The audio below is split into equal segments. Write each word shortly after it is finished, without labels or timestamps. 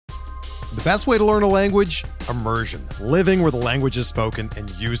The best way to learn a language? Immersion. Living where the language is spoken and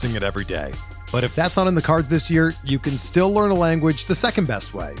using it every day. But if that's not in the cards this year, you can still learn a language the second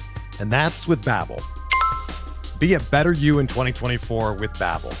best way, and that's with Babbel. Be a better you in 2024 with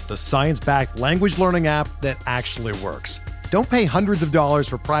Babbel, the science-backed language learning app that actually works. Don't pay hundreds of dollars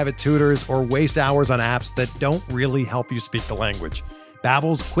for private tutors or waste hours on apps that don't really help you speak the language.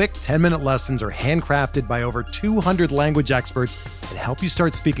 Babbel's quick 10-minute lessons are handcrafted by over 200 language experts and help you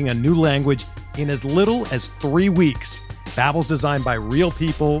start speaking a new language in as little as 3 weeks. Babbel's designed by real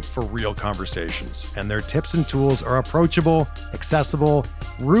people for real conversations, and their tips and tools are approachable, accessible,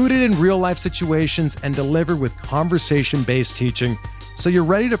 rooted in real-life situations, and delivered with conversation-based teaching, so you're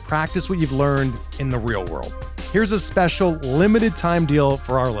ready to practice what you've learned in the real world. Here's a special limited-time deal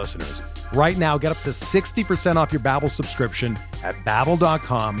for our listeners. Right now, get up to 60% off your Babbel subscription at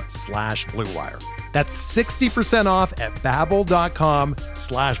babbel.com/Blue Wire. That's 60% off at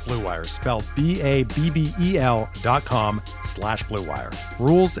babbel.com/Blue Wire, spelled BABBEL.com/Blue Wire.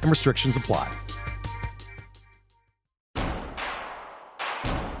 Rules and restrictions apply.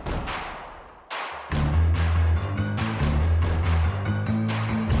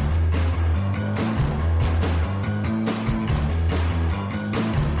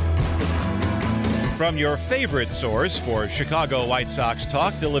 From your favorite source for Chicago White Sox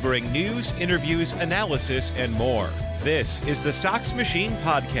talk, delivering news, interviews, analysis, and more. This is the Sox Machine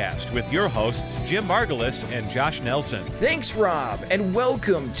Podcast with your hosts, Jim Margulis and Josh Nelson. Thanks, Rob, and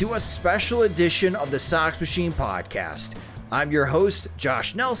welcome to a special edition of the Sox Machine Podcast. I'm your host,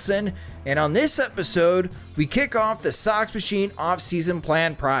 Josh Nelson, and on this episode, we kick off the Sox Machine Offseason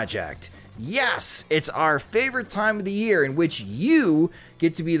Plan Project. Yes, it's our favorite time of the year in which you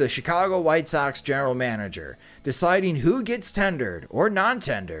get to be the Chicago White Sox general manager, deciding who gets tendered or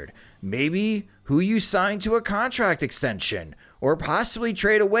non-tendered, maybe who you sign to a contract extension, or possibly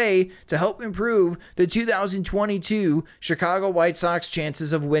trade away to help improve the 2022 Chicago White Sox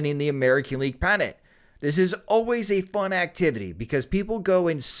chances of winning the American League pennant. This is always a fun activity because people go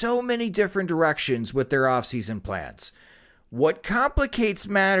in so many different directions with their offseason plans. What complicates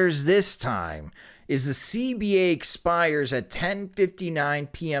matters this time is the CBA expires at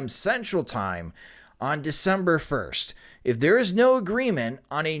 10:59 p.m. Central Time on December 1st. If there is no agreement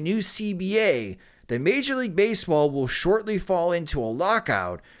on a new CBA, then Major League Baseball will shortly fall into a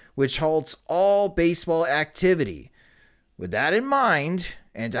lockout, which halts all baseball activity. With that in mind,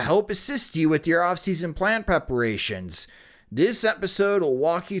 and to help assist you with your offseason plan preparations, this episode will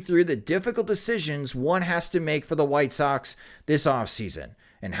walk you through the difficult decisions one has to make for the White Sox this offseason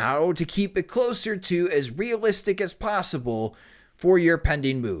and how to keep it closer to as realistic as possible for your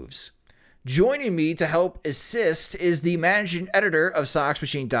pending moves. Joining me to help assist is the managing editor of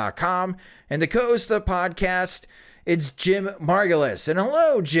SoxMachine.com and the co-host of the podcast. It's Jim Margulis. And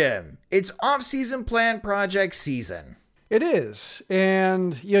hello, Jim. It's off-season plan project season. It is.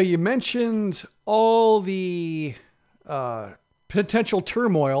 And you mentioned all the potential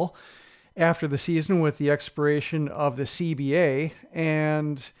turmoil after the season with the expiration of the CBA.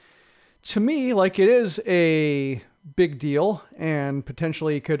 And to me, it is a big deal and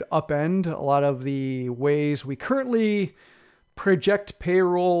potentially could upend a lot of the ways we currently project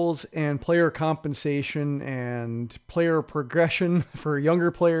payrolls and player compensation and player progression for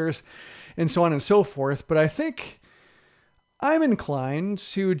younger players and so on and so forth. But I think I'm inclined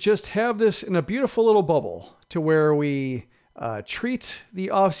to just have this in a beautiful little bubble to where we treat the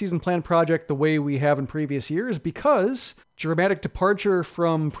off-season plan project the way we have in previous years, because dramatic departure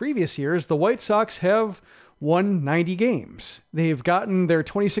from previous years, the White Sox have won 90 games. They've gotten their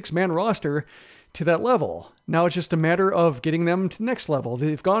 26-man roster to that level. Now it's just a matter of getting them to the next level.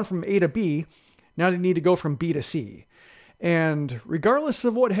 They've gone from A to B. Now they need to go from B to C. And regardless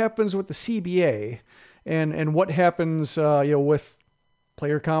of what happens with the CBA and what happens with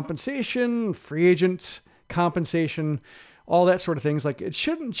player compensation, free agent compensation, all that sort of things, it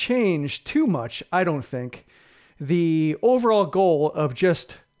shouldn't change too much, I don't think, the overall goal of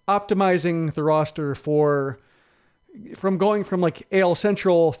just optimizing the roster from going from AL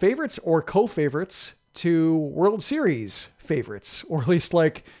Central favorites or co-favorites to World Series favorites, or at least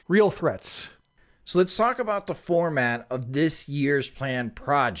real threats. So let's talk about the format of this year's planned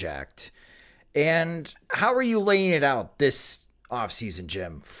project. And how are you laying it out this offseason,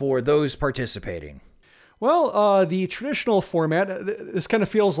 Jim, for those participating? Well, the traditional format, this kind of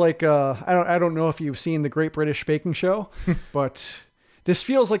feels like, I don't know if you've seen the Great British Baking Show, but this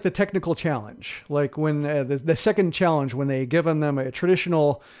feels like the technical challenge. Like when the second challenge, when they given them a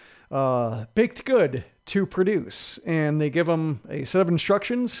traditional baked good to produce, and they give them a set of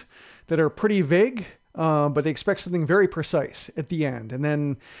instructions that are pretty vague but they expect something very precise at the end. And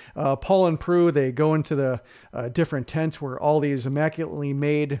then Paul and Prue, they go into the different tent where all these immaculately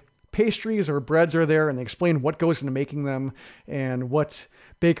made pastries or breads are there, and they explain what goes into making them and what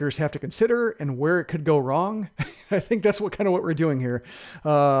bakers have to consider and where it could go wrong. I think that's what we're doing here.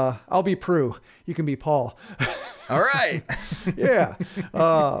 I'll be Prue. You can be Paul. All right. Yeah.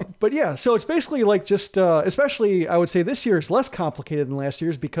 But yeah, so it's basically like just, especially I would say this year is less complicated than last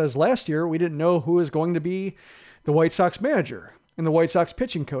year's, because last year we didn't know who was going to be the White Sox manager and the White Sox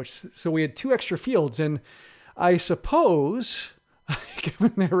pitching coach. So we had 2 extra fields. And I suppose,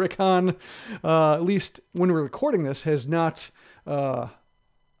 given that Rick Hahn, at least when we're recording this, has not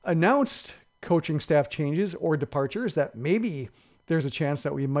announced coaching staff changes or departures, that maybe there's a chance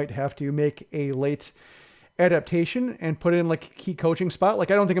that we might have to make a late adaptation and put in like a key coaching spot. Like,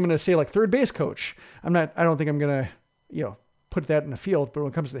 I don't think I'm going to say like third base coach. I don't think I'm going to, put that in the field. But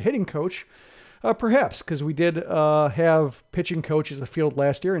when it comes to the hitting coach, perhaps, because we did have pitching coach as a field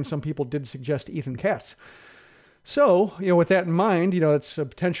last year, and some people did suggest Ethan Katz. So, with that in mind, it's a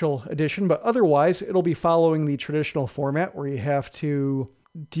potential addition, but otherwise it'll be following the traditional format where you have to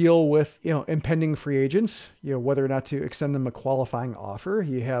deal with, impending free agents, whether or not to extend them a qualifying offer.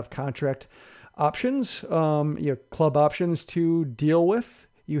 You have contract options, club options to deal with.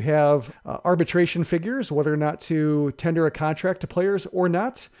 You have arbitration figures, whether or not to tender a contract to players or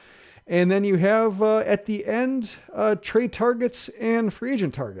not. And then you have, at the end, trade targets and free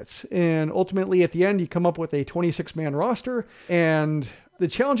agent targets. And ultimately, at the end, you come up with a 26-man roster. And the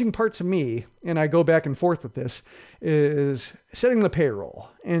challenging part to me, and I go back and forth with this, is setting the payroll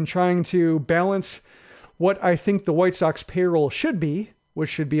and trying to balance what I think the White Sox payroll should be, which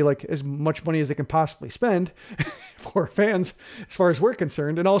should be like as much money as they can possibly spend for fans, as far as we're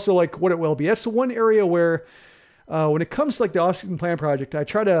concerned, and also like what it will be. That's the one area where, when it comes to like the offseason plan project, I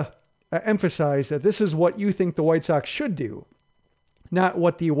try to emphasize that this is what you think the White Sox should do, not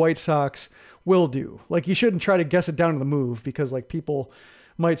what the White Sox will do. Like, you shouldn't try to guess it down to the move, because like people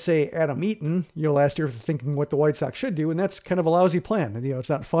might say Adam Eaton, last year for thinking what the White Sox should do. And that's kind of a lousy plan. And, it's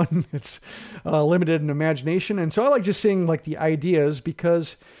not fun. It's limited in imagination. And so I like just seeing like the ideas,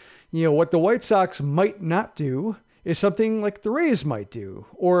 because, what the White Sox might not do is something like the Rays might do,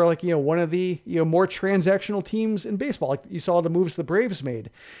 or like, one of the, more transactional teams in baseball. Like you saw the moves the Braves made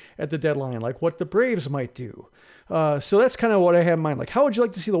at the deadline, like what the Braves might do. So that's kind of what I have in mind. Like, how would you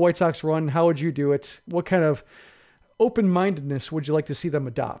like to see the White Sox run? How would you do it? What kind of open-mindedness would you like to see them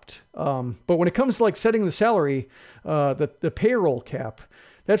adopt? But when it comes to like setting the salary, the payroll cap,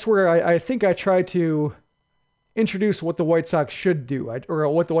 that's where I think I try to introduce what the White Sox should do, or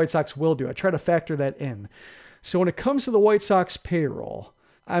what the White Sox will do. I try to factor that in. So when it comes to the White Sox payroll,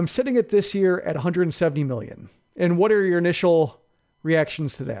 I'm setting it this year at $170 million. And what are your initial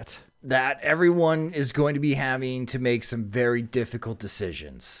reactions to that? That everyone is going to be having to make some very difficult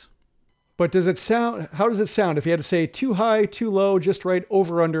decisions. But how does it sound if you had to say too high, too low, just right,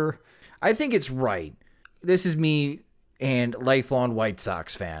 over, under? I think it's right. This is me and lifelong White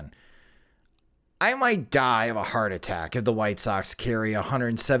Sox fan. I might die of a heart attack if the White Sox carry a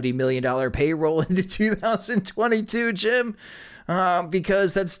 $170 million payroll into 2022, Jim,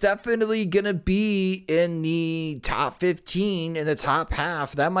 because that's definitely going to be in the top 15, in the top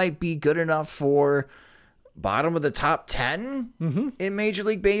half. That might be good enough for bottom of the top 10 in Major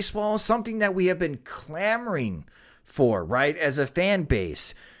League Baseball, something that we have been clamoring for, right, as a fan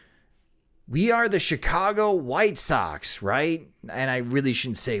base. We are the Chicago White Sox, right? And I really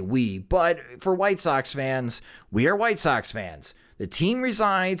shouldn't say we, but for White Sox fans, we are White Sox fans. The team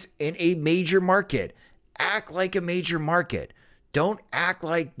resides in a major market. Act like a major market. Don't act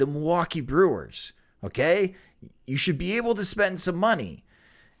like the Milwaukee Brewers, okay? You should be able to spend some money.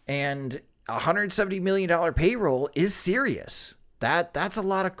 And a $170 million payroll is serious. That's a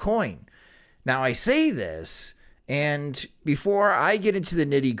lot of coin. Now, I say this, and before I get into the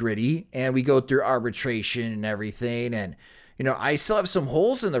nitty gritty and we go through arbitration and everything, and, I still have some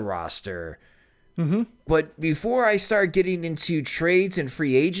holes in the roster. But before I start getting into trades and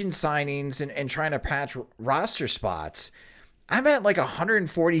free agent signings and trying to patch roster spots, I'm at like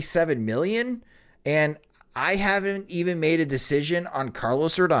 $147 million, and I haven't even made a decision on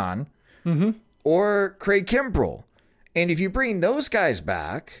Carlos Rodon or Craig Kimbrell. And if you bring those guys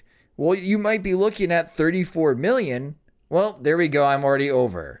back, well, you might be looking at $34 million. Well, there we go. I'm already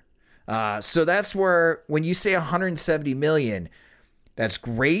over. So that's where, when you say $170 million, that's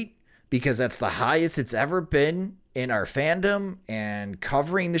great, because that's the highest it's ever been in our fandom and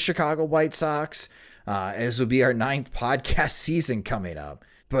covering the Chicago White Sox, as will be our 9th podcast season coming up.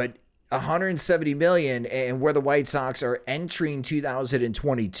 But $170 million, and where the White Sox are entering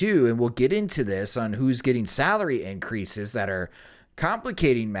 2022, and we'll get into this on who's getting salary increases that are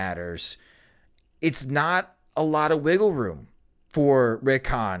complicating matters, it's not a lot of wiggle room for Rick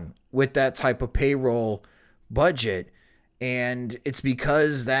Hahn with that type of payroll budget. And it's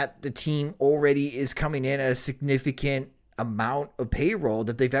because that the team already is coming in at a significant amount of payroll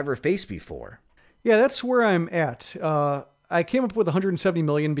that they've ever faced before. Yeah, that's where I'm at. I came up with 170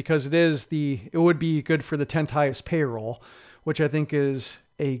 million because it would be good for the 10th highest payroll, which I think is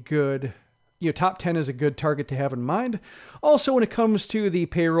a good, top 10 is a good target to have in mind. Also, when it comes to the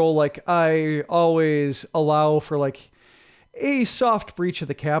payroll, like I always allow for like a soft breach of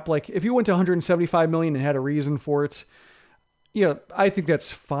the cap. Like if you went to 175 million and had a reason for it, I think that's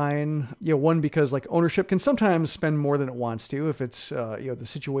fine. One, because like ownership can sometimes spend more than it wants to if it's, the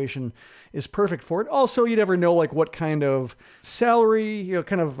situation is perfect for it. Also, you never know like what kind of salary,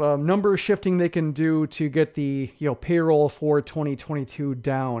 number shifting they can do to get the, payroll for 2022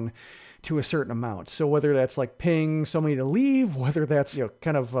 down to a certain amount. So whether that's like paying somebody to leave, whether that's,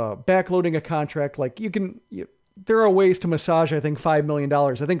 backloading a contract, like there are ways to massage, I think, $5 million.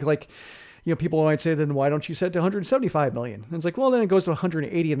 I think like, people might say, then why don't you set to 175 million? And it's like, well, then it goes to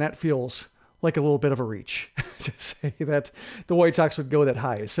 180, and that feels like a little bit of a reach to say that the White Sox would go that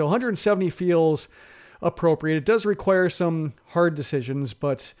high. So 170 feels appropriate. It does require some hard decisions,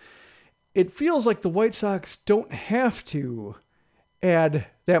 but it feels like the White Sox don't have to add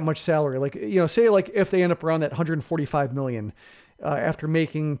that much salary. Like, say like if they end up around that 145 million after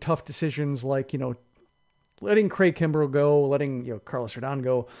making tough decisions like, letting Craig Kimbrell go, letting Carlos Rodon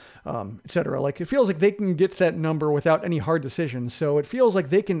go, et cetera. Like it feels like they can get to that number without any hard decisions. So it feels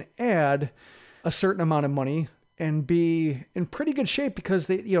like they can add a certain amount of money and be in pretty good shape because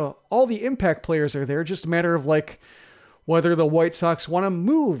they, all the impact players are there. Just a matter of like whether the White Sox want to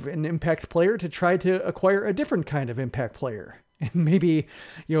move an impact player to try to acquire a different kind of impact player and maybe,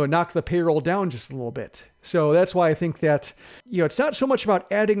 knock the payroll down just a little bit. So that's why I think that, it's not so much about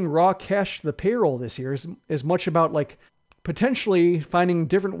adding raw cash to the payroll this year as much about like potentially finding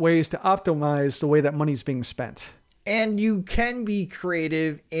different ways to optimize the way that money's being spent. And you can be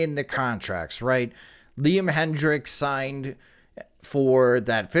creative in the contracts, right? Liam Hendriks signed for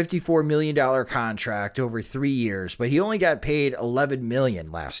that $54 million contract over 3 years, but he only got paid $11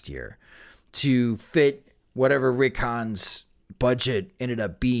 million last year to fit whatever Rick Hahn's budget ended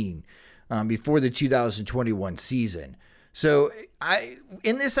up being before the 2021 season. So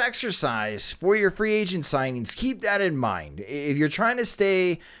in this exercise for your free agent signings, keep that in mind. If you're trying to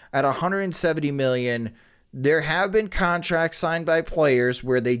stay at 170 million, there have been contracts signed by players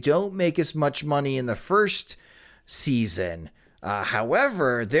where they don't make as much money in the first season.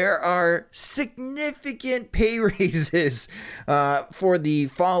 However, there are significant pay raises for the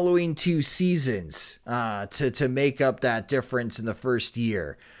following 2 seasons to make up that difference in the first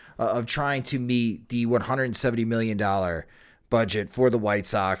year of trying to meet the $170 million budget for the White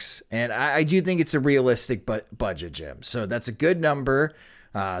Sox. And I do think it's a realistic budget, Jim. So that's a good number.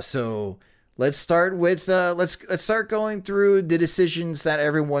 So let's start with let's start going through the decisions that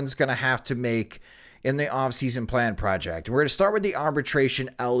everyone's going to have to make in the offseason plan project. We're going to start with the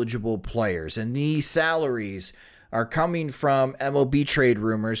arbitration eligible players, and these salaries are coming from MLB Trade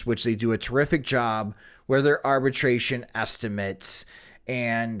Rumors, which they do a terrific job with their arbitration estimates.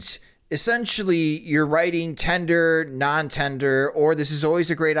 And essentially you're writing tender, non-tender, or this is always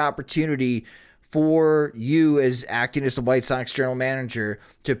a great opportunity for you as acting as the White Sox general manager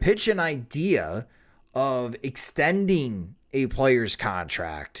to pitch an idea of extending a player's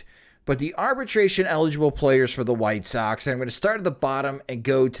contract. But the arbitration eligible players for the White Sox, and I'm going to start at the bottom and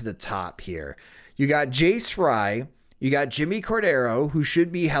go to the top here. You got Jace Fry, you got Jimmy Cordero, who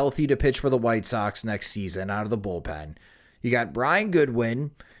should be healthy to pitch for the White Sox next season out of the bullpen. You got Brian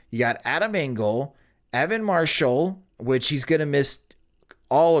Goodwin, you got Adam Engel, Evan Marshall, which he's going to miss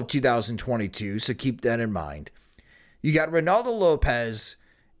all of 2022, so keep that in mind. You got Ronaldo Lopez,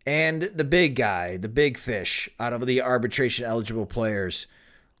 and the big guy, the big fish out of the arbitration eligible players,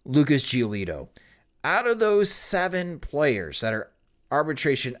 Lucas Giolito. Out of those 7 players that are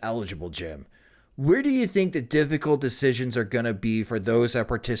arbitration eligible, Jim, where do you think the difficult decisions are going to be for those that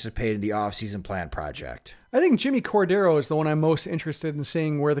participate in the offseason plan project? I think Jimmy Cordero is the one I'm most interested in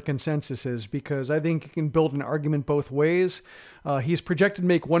seeing where the consensus is, because I think he can build an argument both ways. He's projected to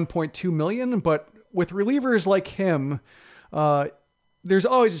make $1.2 million, but with relievers like him, there's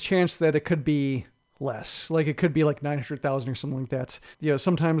always a chance that it could be less. Like it could be like 900,000 or something like that.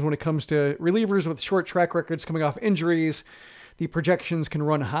 Sometimes when it comes to relievers with short track records coming off injuries, the projections can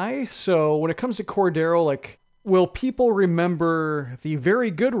run high. So when it comes to Cordero, like will people remember the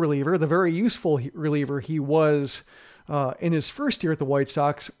very good reliever, the very useful reliever he was in his first year at the White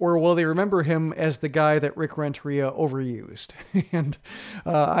Sox, or will they remember him as the guy that Rick Renteria overused? And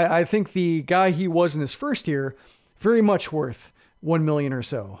I think the guy he was in his first year, very much worth $1 million or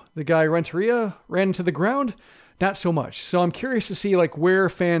so. The guy Renteria ran into the ground, not so much. So I'm curious to see like where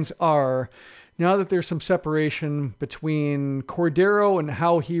fans are now that there's some separation between Cordero and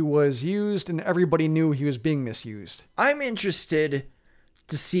how he was used, and everybody knew he was being misused. I'm interested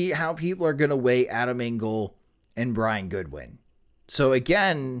to see how people are going to weigh Adam Engel and Brian Goodwin. So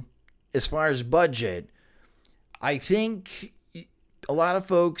again, as far as budget, I think a lot of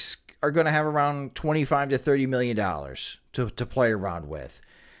folks are going to have around $25 to $30 million to play around with.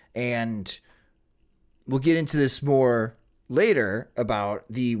 And we'll get into this more later about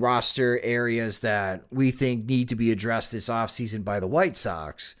the roster areas that we think need to be addressed this offseason by the White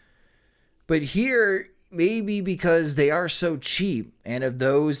Sox. But here, maybe because they are so cheap, and of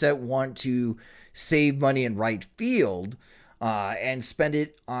those that want to save money in right field and spend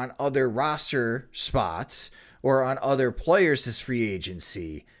it on other roster spots or on other players this free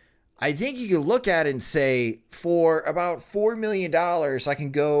agency, I think you can look at it and say, for about $4 million, I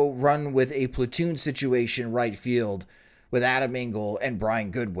can go run with a platoon situation right field with Adam Engel and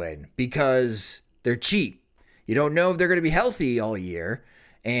Brian Goodwin because they're cheap. You don't know if they're going to be healthy all year,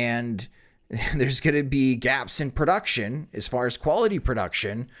 and there's going to be gaps in production as far as quality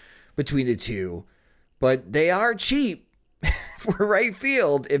production between the two, but they are cheap for right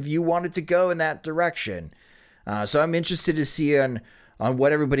field if you wanted to go in that direction. So I'm interested to see on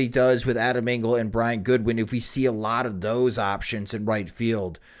what everybody does with Adam Engel and Brian Goodwin, if we see a lot of those options in right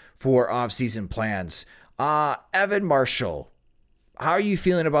field for offseason plans. Evan Marshall, how are you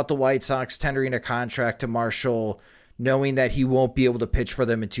feeling about the White Sox tendering a contract to Marshall, knowing that he won't be able to pitch for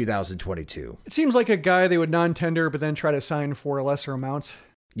them in 2022? It seems like a guy they would non-tender, but then try to sign for a lesser amount.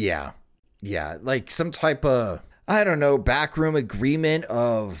 Yeah, like some type of, I don't know, backroom agreement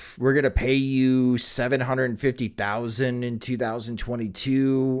of we're going to pay you $750,000 in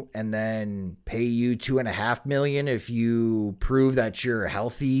 2022 and then pay you $2.5 million if you prove that you're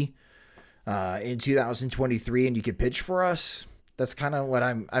healthy in 2023 and you can pitch for us. That's kind of what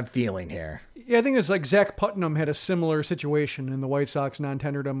I'm feeling here. Yeah, I think it's like Zach Putnam had a similar situation, and the White Sox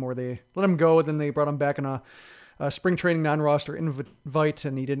non-tendered him, where they let him go, then they brought him back in a spring training non-roster invite,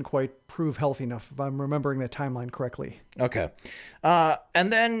 and he didn't quite prove healthy enough, if I'm remembering that timeline correctly. Okay.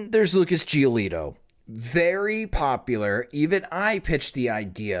 And then there's Lucas Giolito. Very popular. Even I pitched the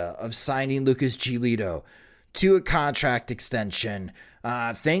idea of signing Lucas Giolito to a contract extension.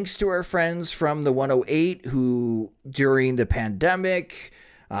 Thanks to our friends from the 108 who, during the pandemic,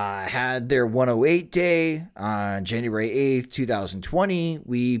 had their 108 day on January 8th, 2020.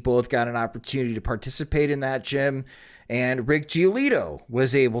 We both got an opportunity to participate in that, Jim, and Rick Giolito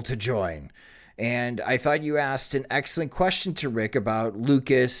was able to join. And I thought you asked an excellent question to Rick about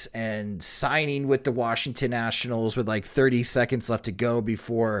Lucas and signing with the Washington Nationals with like 30 seconds left to go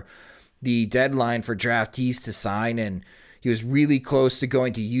before the deadline for draftees to sign. And he was really close to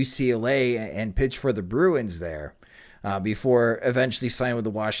going to UCLA and pitch for the Bruins there. Before eventually signing with the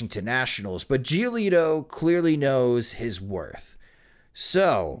Washington Nationals. But Giolito clearly knows his worth.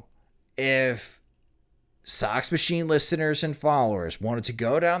 So, if Sox Machine listeners and followers wanted to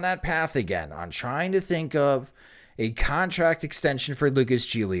go down that path again on trying to think of a contract extension for Lucas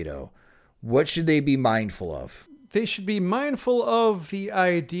Giolito, what should they be mindful of? They should be mindful of the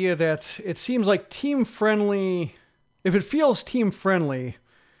idea that it seems like team-friendly. If it feels team-friendly,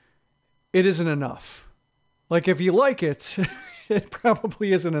 it isn't enough. Like, if you like it, it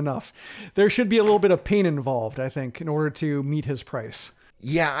probably isn't enough. There should be a little bit of pain involved, I think, in order to meet his price.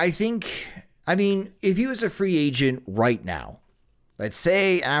 Yeah, I mean, if he was a free agent right now, let's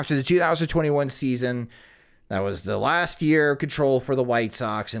say after the 2021 season, that was the last year of control for the White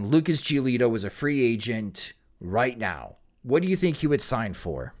Sox, and Lucas Giolito was a free agent right now, what do you think he would sign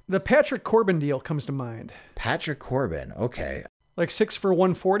for? The Patrick Corbin deal comes to mind. Patrick Corbin, okay. Like 6 for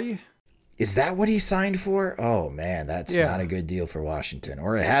 $140? Is that what he signed for? Oh, man, that's not a good deal for Washington.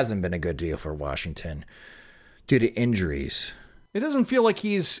 Or it hasn't been a good deal for Washington due to injuries. It doesn't feel like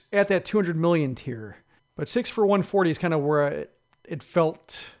he's at that $200 million tier. But 6 for $140 is kind of where it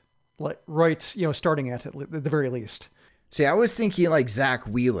felt like right, starting at the very least. See, I was thinking like Zach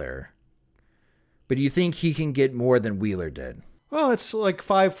Wheeler. But do you think he can get more than Wheeler did? Well, it's like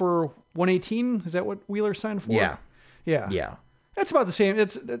 5 for $118. Is that what Wheeler signed for? Yeah. That's about the same.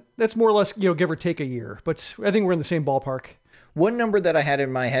 That's more or less, give or take a year. But I think we're in the same ballpark. One number that I had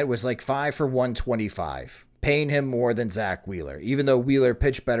in my head was like 5 for $125, paying him more than Zach Wheeler. Even though Wheeler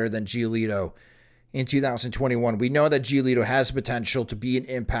pitched better than Giolito in 2021. We know that Giolito has the potential to be an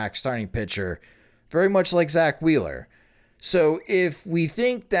impact starting pitcher, very much like Zach Wheeler. So if we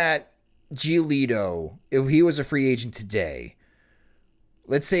think that Giolito, if he was a free agent today,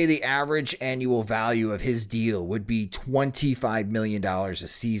 let's say the average annual value of his deal would be $25 million a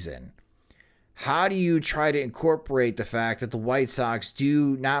season. How do you try to incorporate the fact that the White Sox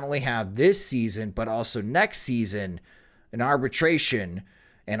do not only have this season, but also next season an arbitration,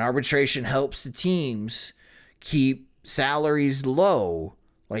 and arbitration helps the teams keep salaries low?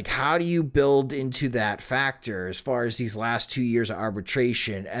 Like, how do you build into that factor as far as these last 2 years of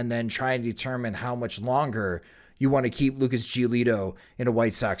arbitration and then try to determine how much longer you want to keep Lucas Giolito in a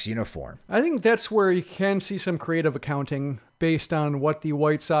White Sox uniform? I think that's where you can see some creative accounting based on what the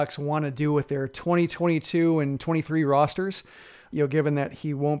White Sox want to do with their 2022 and 23 rosters. Given that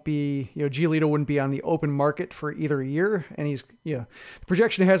he won't be, Giolito wouldn't be on the open market for either year. And he's, the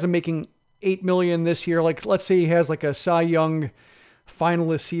projection has him making $8 million this year. Like, let's say he has like a Cy Young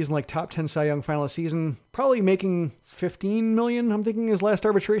finalist season, like top 10 Cy Young finalist season, probably making $15 million. I'm thinking his last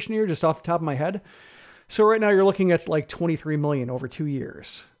arbitration year, just off the top of my head. So right now you're looking at like $23 million over 2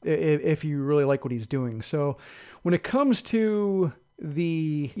 years, if you really like what he's doing. So when it comes to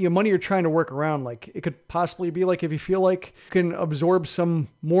the money you're trying to work around, like it could possibly be like, if you feel like you can absorb some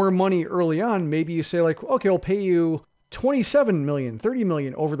more money early on, maybe you say like, okay, I'll pay you $27 million, $30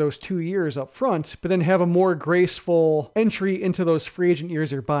 million over those 2 years up front, but then have a more graceful entry into those free agent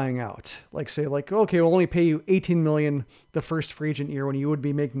years you're buying out. Like say like, okay, we'll only pay you $18 million the first free agent year when you would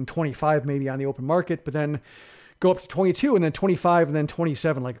be making 25 maybe on the open market, but then go up to 22 and then 25 and then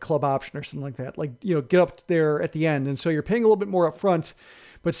 27, like a club option or something like that. Like, get up there at the end. And so you're paying a little bit more up front,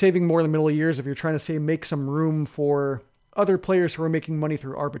 but saving more in the middle of years if you're trying to say make some room for other players who are making money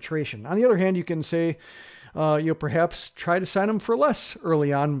through arbitration. On the other hand, you can say, perhaps try to sign him for less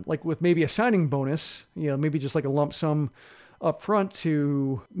early on, like with maybe a signing bonus, maybe just like a lump sum up front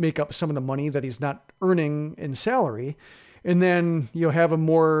to make up some of the money that he's not earning in salary. And then have a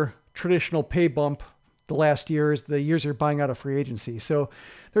more traditional pay bump the years are buying out of free agency. So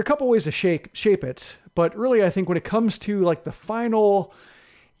there are a couple ways to shape it. But really, I think when it comes to like the final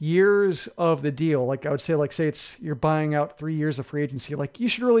years of the deal, like I would say, like say you're buying out 3 years of free agency, like you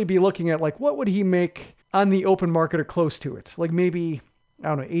should really be looking at like, what would he make on the open market or close to it? Like maybe,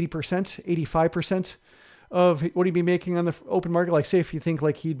 I don't know, 80%, 85% of what he'd be making on the open market. Like say if you think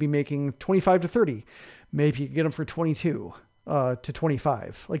like he'd be making 25 to 30, maybe you could get him for 22 to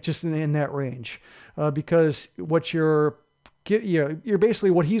 25, like just in that range, because what you're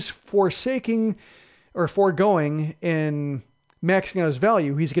basically what he's forsaking or foregoing in maxing out his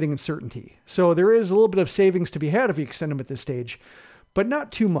value, he's getting in certainty. So there is a little bit of savings to be had if you extend him at this stage, but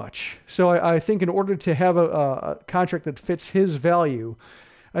not too much. So I think in order to have a contract that fits his value,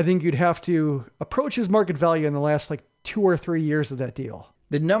 I think you'd have to approach his market value in the last like 2 or 3 years of that deal.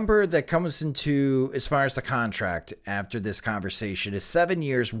 The number that comes into as far as the contract after this conversation is 7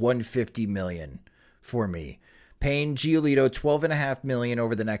 years, $150 million for me. Paying Giolito $12.5 million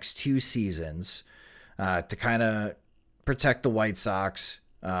over the next 2 seasons to kind of protect the White Sox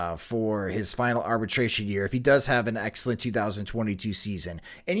for his final arbitration year if he does have an excellent 2022 season.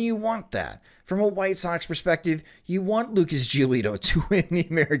 And you want that. From a White Sox perspective, you want Lucas Giolito to win the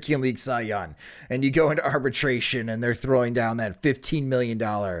American League Cy Young. And you go into arbitration and they're throwing down that $15 million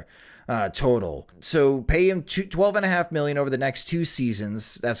total. So pay him $12.5 million over the next 2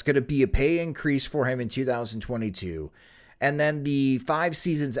 seasons. That's going to be a pay increase for him in 2022. And then the 5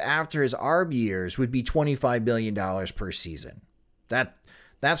 seasons after his ARB years would be $25 million per season.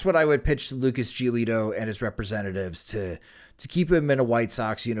 That's what I would pitch to Lucas Giolito and his representatives to keep him in a White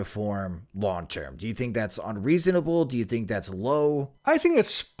Sox uniform long term. Do you think that's unreasonable? Do you think that's low? I think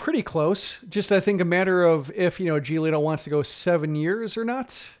it's pretty close. Just I think a matter of if, Giolito wants to go 7 years or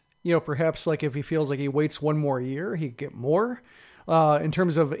not. Perhaps like if he feels like he waits 1 more year, he could get more in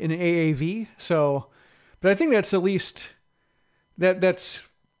terms of an AAV. So, but I think that's at least that's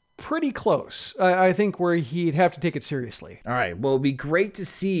pretty close. I think where he'd have to take it seriously. All right. Well, it'd be great to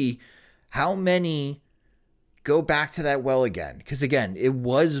see how many go back to that well again. Because again, it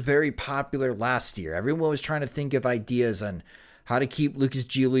was very popular last year. Everyone was trying to think of ideas on how to keep Lucas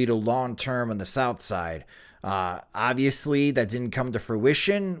Giolito long-term on the South Side. Obviously, that didn't come to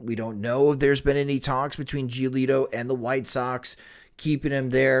fruition. We don't know if there's been any talks between Giolito and the White Sox keeping him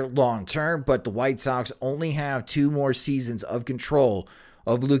there long-term, but the White Sox only have 2 more seasons of control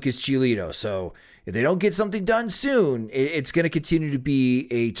of Lucas Giolito. So if they don't get something done soon, it's going to continue to be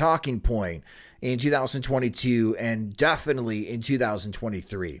a talking point in 2022 and definitely in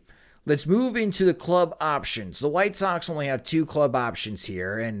 2023. Let's move into the club options. The White Sox only have 2 club options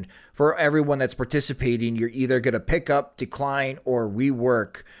here, and for everyone that's participating, you're either going to pick up, decline, or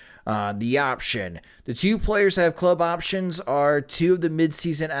rework the option. The 2 players that have club options are 2 of the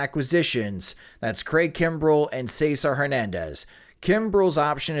midseason acquisitions. That's Craig Kimbrel and Cesar Hernandez. Kimbrel's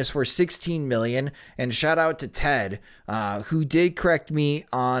option is for $16 million, and shout out to Ted, who did correct me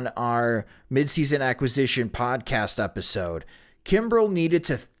on our midseason acquisition podcast episode. Kimbrel needed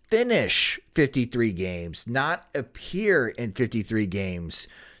to finish 53 games, not appear in 53 games,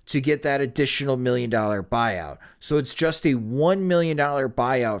 to get that additional $1 million buyout. So it's just a $1 million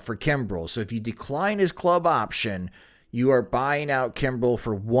buyout for Kimbrel. So if you decline his club option, you are buying out Kimbrel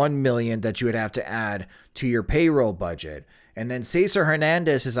for $1 million that you would have to add to your payroll budget. And then Cesar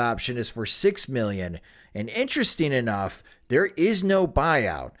Hernandez's option is for $6 million. And interesting enough, there is no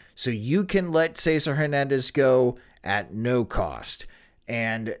buyout. So you can let Cesar Hernandez go at no cost.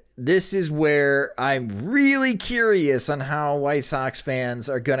 And this is where I'm really curious on how White Sox fans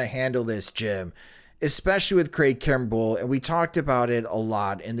are going to handle this, Jim, especially with Craig Kimbrel. And we talked about it a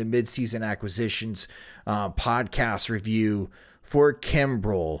lot in the midseason acquisitions podcast review for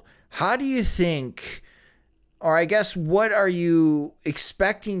Kimbrel. How do you think, or I guess what are you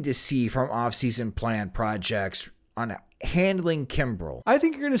expecting to see from offseason plan projects on handling Kimbrel? I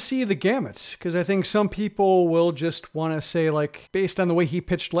think you're going to see the gamut, because I think some people will just want to say, like, based on the way he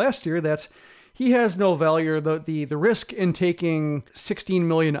pitched last year, that he has no value. The risk in taking $16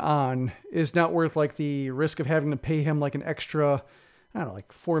 million on is not worth like the risk of having to pay him like an extra, I don't know,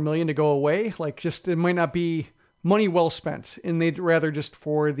 like $4 million to go away. Like, just it might not be money well spent, and they'd rather, just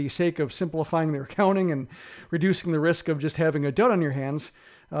for the sake of simplifying their accounting and reducing the risk of just having a dud on your hands,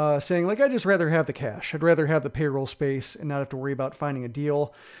 saying, like, I'd just rather have the cash. I'd rather have the payroll space and not have to worry about finding a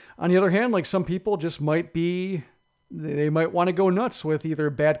deal. On the other hand, like, some people just they might want to go nuts with either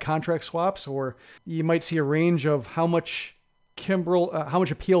bad contract swaps, or you might see a range of how much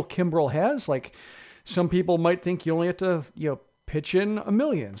appeal Kimbrel has. Like, some people might think you only have to, pitch in $1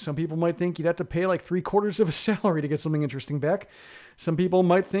 million. Some people might think you'd have to pay like 3/4 of a salary to get something interesting back. Some people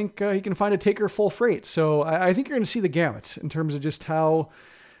might think he can find a taker full freight. So I think you're going to see the gamut in terms of just how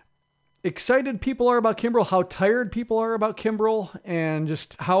excited people are about Kimbrel, how tired people are about Kimbrel, and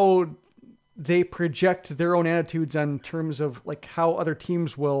just how they project their own attitudes on terms of like how other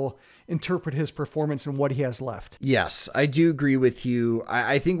teams will interpret his performance and what he has left. Yes, I do agree with you.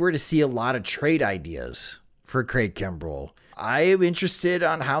 I think we're to see a lot of trade ideas for Craig Kimbrel. I am interested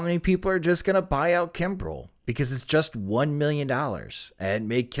on how many people are just going to buy out Kimbrel, because it's just $1 million, and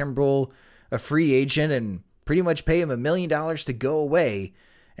make Kimbrel a free agent and pretty much pay him $1 million to go away.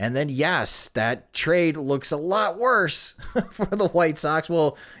 And then, yes, that trade looks a lot worse for the White Sox.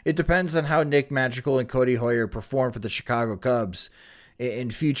 Well, it depends on how Nick Madrigal and Cody Hoyer perform for the Chicago Cubs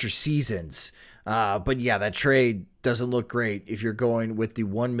in future seasons. But yeah, that trade doesn't look great if you're going with the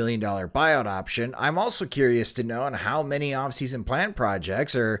 $1 million buyout option. I'm also curious to know on how many offseason plan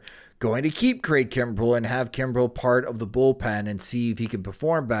projects are going to keep Craig Kimbrel and have Kimbrel part of the bullpen and see if he can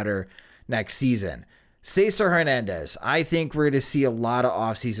perform better next season. Cesar Hernandez, I think we're going to see a lot of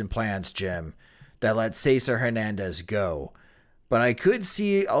offseason plans, Jim, that let Cesar Hernandez go. But I could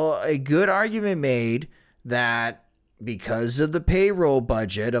see a good argument made that because of the payroll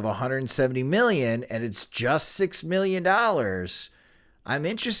budget of $170 million and it's just $6 million, I'm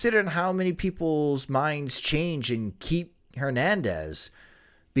interested in how many people's minds change and keep Hernandez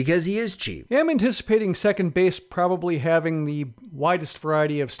because he is cheap. Yeah, I'm anticipating second base probably having the widest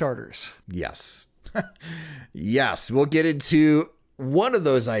variety of starters. Yes. Yes, we'll get into one of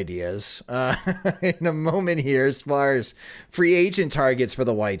those ideas in a moment here as far as free agent targets for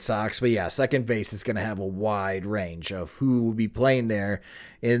the White Sox. But yeah, second base is going to have a wide range of who will be playing there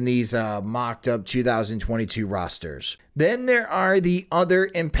in these mocked up 2022 rosters. Then there are the other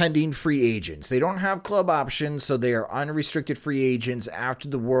impending free agents. They don't have club options, so they are unrestricted free agents after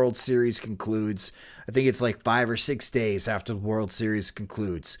the World Series concludes. I think it's like 5 or 6 days after the World Series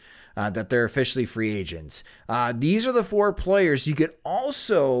concludes. That they're officially free agents. These are the 4 players you could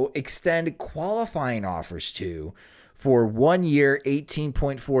also extend qualifying offers to for 1 year,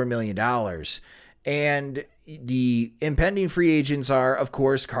 $18.4 million. And the impending free agents are, of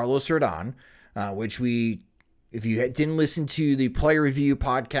course, Carlos Rodon, which if you didn't listen to the player review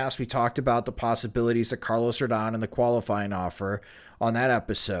podcast, we talked about the possibilities of Carlos Rodon and the qualifying offer on that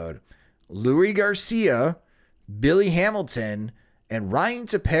episode. Luis Garcia, Billy Hamilton, and Ryan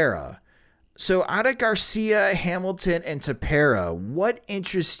Tepera. So out of Garcia, Hamilton, and Tepera, what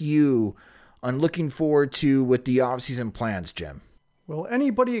interests you on looking forward to with the offseason plans, Jim? Will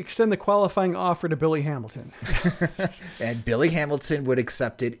anybody extend the qualifying offer to Billy Hamilton? And Billy Hamilton would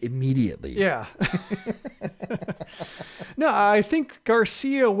accept it immediately. Yeah. No, I think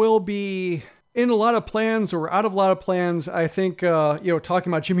Garcia will be in a lot of plans or out of a lot of plans. I think, talking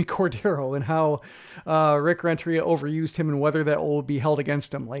about Jimmy Cordero and how Rick Renteria overused him and whether that will be held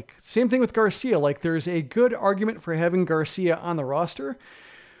against him. Like, same thing with Garcia. Like, there's a good argument for having Garcia on the roster,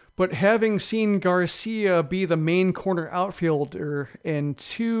 but having seen Garcia be the main corner outfielder in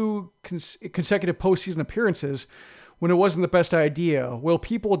 2 consecutive postseason appearances when it wasn't the best idea, will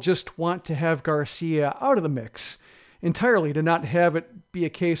people just want to have Garcia out of the mix entirely to not have it be a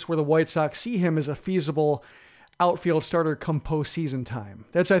case where the White Sox see him as a feasible outfield starter come postseason time?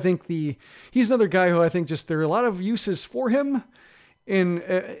 That's, I think, he's another guy who I think just there are a lot of uses for him in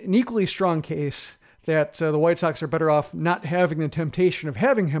an equally strong case that the White Sox are better off not having the temptation of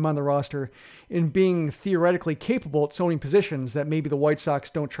having him on the roster and being theoretically capable at so many positions that maybe the White Sox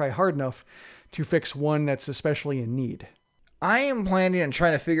don't try hard enough to fix one that's especially in need. I am planning on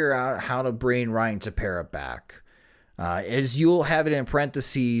trying to figure out how to bring Ryan Tepera back. As you'll have it in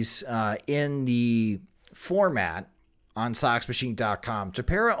parentheses in the format on SoxMachine.com,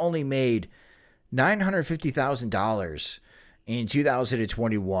 Tepera only made $950,000 in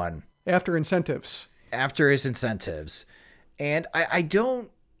 2021. After incentives. After his incentives. And I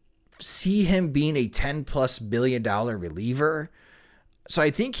don't see him being a $10+ billion reliever. So I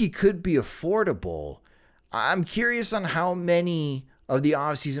think he could be affordable. I'm curious on how many of the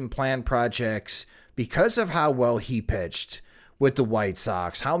offseason plan projects, because of how well he pitched with the White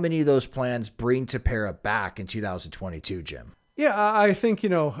Sox, how many of those plans bring Tepera back in 2022, Jim? Yeah, I think,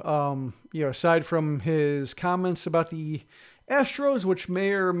 aside from his comments about the Astros, which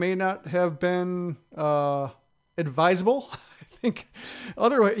may or may not have been advisable, I think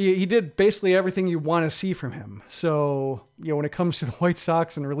he did basically everything you want to see from him. So, when it comes to the White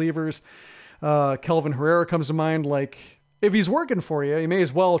Sox and relievers, Kelvin Herrera comes to mind. Like, if he's working for you, you may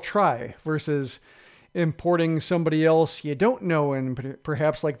as well try versus importing somebody else you don't know and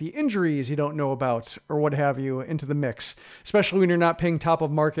perhaps like the injuries you don't know about or what have you into the mix, especially when you're not paying top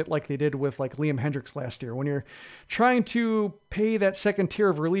of market like they did with like Liam Hendricks last year. When you're trying to pay that second tier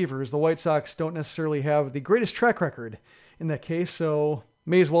of relievers, the White Sox don't necessarily have the greatest track record in that case, so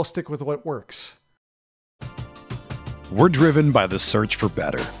may as well stick with what works. We're driven by the search for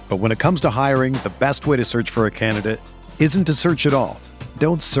better, but when it comes to hiring, the best way to search for a candidate isn't to search at all.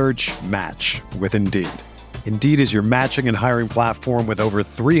 Don't search, match with Indeed. Indeed is your matching and hiring platform with over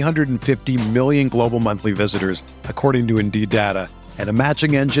 350 million global monthly visitors, according to Indeed data, and a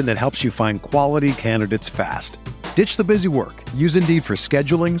matching engine that helps you find quality candidates fast. Ditch the busy work. Use Indeed for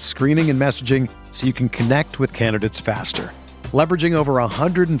scheduling, screening, and messaging so you can connect with candidates faster. Leveraging over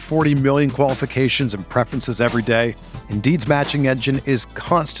 140 million qualifications and preferences every day, Indeed's matching engine is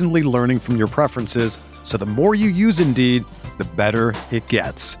constantly learning from your preferences, so the more you use Indeed, the better it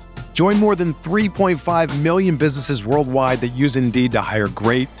gets. Join more than 3.5 million businesses worldwide that use Indeed to hire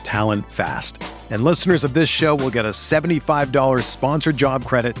great talent fast. And listeners of this show will get a $75 sponsored job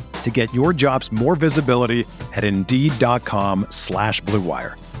credit to get your jobs more visibility at Indeed.com/Blue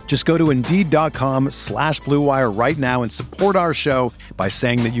Wire. Just go to Indeed.com/Blue Wire right now and support our show by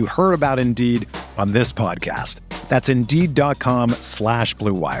saying that you heard about Indeed on this podcast. That's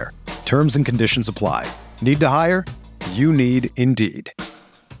Indeed.com/Blue Wire. Terms and conditions apply. Need to hire? You need Indeed.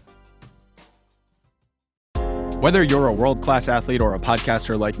 Whether you're a world-class athlete or a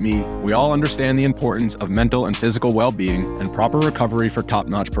podcaster like me, we all understand the importance of mental and physical well-being and proper recovery for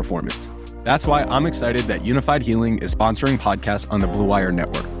top-notch performance. That's why I'm excited that Unified Healing is sponsoring podcasts on the Blue Wire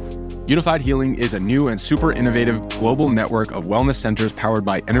Network. Unified Healing is a new and super innovative global network of wellness centers powered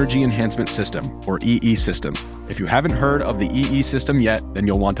by Energy Enhancement System, or EE System. If you haven't heard of the EE System yet, then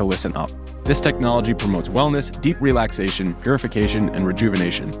you'll want to listen up. This technology promotes wellness, deep relaxation, purification, and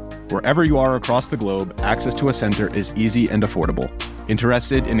rejuvenation. Wherever you are across the globe, access to a center is easy and affordable.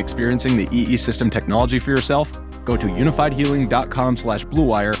 Interested in experiencing the EE System technology for yourself? Go to unifiedhealing.com/Blue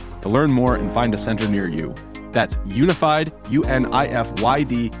Wire to learn more and find a center near you. That's unified,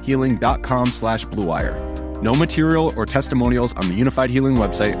 UNIFYD, healing.com/Blue Wire. No material or testimonials on the Unified Healing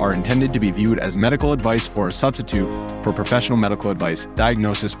website are intended to be viewed as medical advice or a substitute for professional medical advice,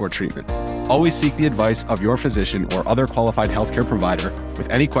 diagnosis, or treatment. Always seek the advice of your physician or other qualified healthcare provider with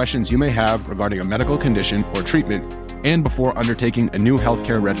any questions you may have regarding a medical condition or treatment and before undertaking a new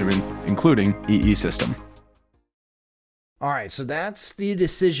healthcare regimen, including EE System. All right, so that's the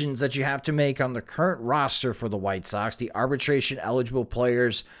decisions that you have to make on the current roster for the White Sox, the arbitration-eligible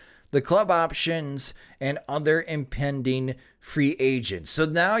players, the club options, and other impending free agents. So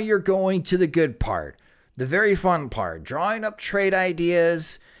now you're going to the good part, the very fun part, drawing up trade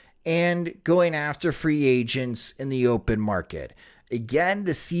ideas and going after free agents in the open market. Again,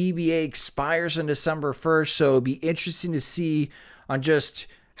 the CBA expires on December 1st, so it'll be interesting to see on just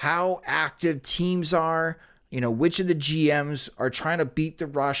how active teams are, which of the GMs are trying to beat the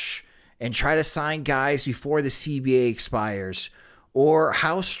rush and try to sign guys before the CBA expires, or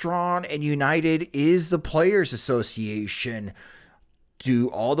how strong and united is the Players Association. Do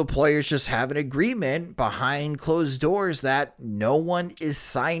all the players just have an agreement behind closed doors that no one is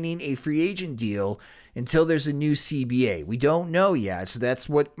signing a free agent deal until there's a new CBA? We don't know yet, so that's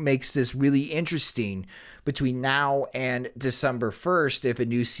what makes this really interesting between now and December 1st, if a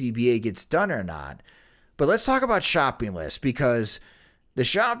new CBA gets done or not. But let's talk about shopping list, because the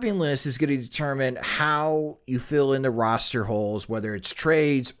shopping list is going to determine how you fill in the roster holes, whether it's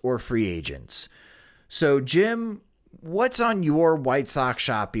trades or free agents. So, Jim, what's on your White Sox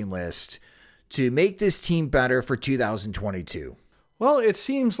shopping list to make this team better for 2022? Well, it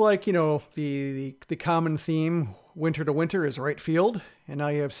seems like, the common theme winter to winter is right field. And now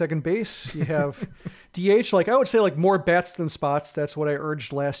you have second base. You have DH. I would say more bats than spots. That's what I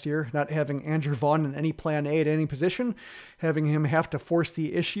urged last year. Not having Andrew Vaughn in any plan A at any position. Having him have to force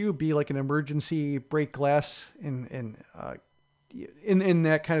the issue, be like an emergency break glass in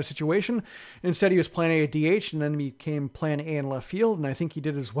that kind of situation. Instead, he was plan A at DH and then became plan A in left field. And I think he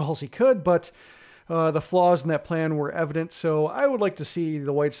did as well as he could. But the flaws in that plan were evident. So I would like to see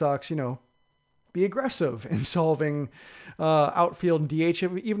the White Sox, be aggressive in solving outfield and DH,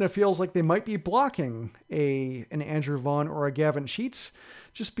 even if it feels like they might be blocking an Andrew Vaughn or a Gavin Sheets,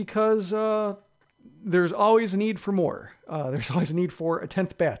 just because there's always a need for more. There's always a need for a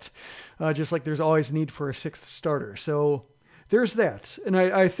 10th bat, just like there's always a need for a 6th starter. So there's that. And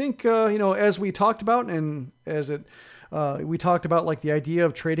I think, as we talked about, and we talked about the idea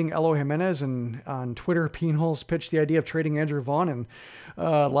of trading Elo Jimenez, and on Twitter, Penholz pitched the idea of trading Andrew Vaughn, and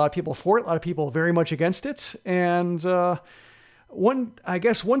a lot of people for it, a lot of people very much against it. And one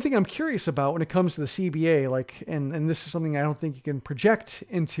thing I'm curious about when it comes to the CBA, and this is something I don't think you can project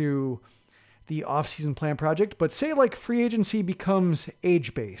into the offseason plan project, but say free agency becomes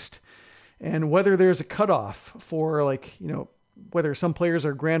age-based, and whether there's a cutoff for whether some players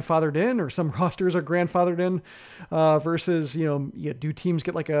are grandfathered in or some rosters are grandfathered in, versus, do teams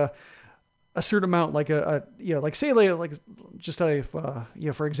get a certain amount,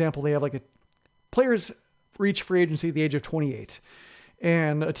 for example, they have players reach free agency at the age of 28,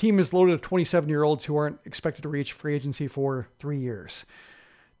 and a team is loaded of 27-year-olds who aren't expected to reach free agency for 3 years.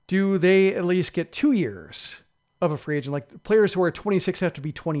 Do they at least get 2 years of a free agent? Players who are 26 have to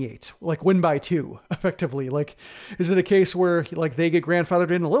be 28, win by 2 effectively. Is it a case where they get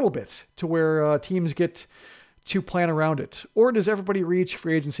grandfathered in a little bit to where teams get to plan around it? Or does everybody reach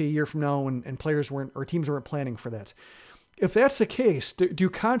free agency a year from now and players weren't, or teams weren't planning for that? If that's the case, do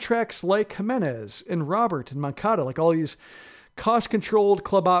contracts like Jimenez and Robert and Moncada, all these cost-controlled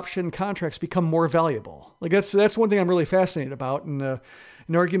club option contracts, become more valuable? That's one thing I'm really fascinated about. And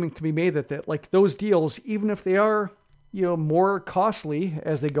an argument can be made that those deals, even if they are, more costly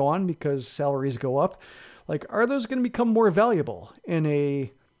as they go on because salaries go up, are those going to become more valuable in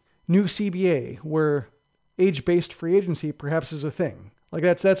a new CBA where age-based free agency perhaps is a thing?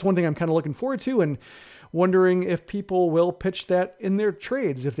 That's one thing I'm kind of looking forward to, and wondering if people will pitch that in their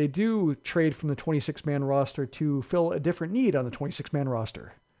trades, if they do trade from the 26-man roster to fill a different need on the 26-man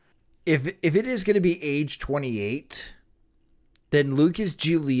roster. If it is going to be age 28, then Lucas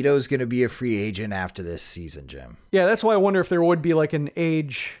Giolito is going to be a free agent after this season, Jim. Yeah, that's why I wonder if there would be an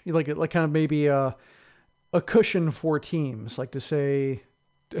age, kind of maybe a cushion for teams, to say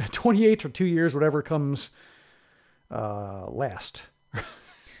 28 or 2 years, whatever comes last.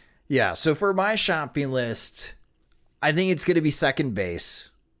 Yeah, so for my shopping list, I think it's going to be second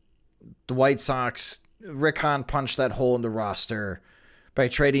base. The White Sox, Rick Hahn punched that hole in the roster by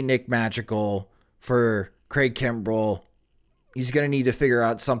trading Nick Madrigal for Craig Kimbrell. He's going to need to figure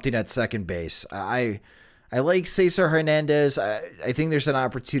out something at second base. I like Cesar Hernandez. I think there's an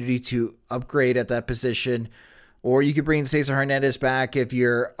opportunity to upgrade at that position. Or you could bring Cesar Hernandez back if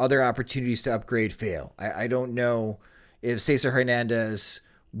your other opportunities to upgrade fail. I don't know if Cesar Hernandez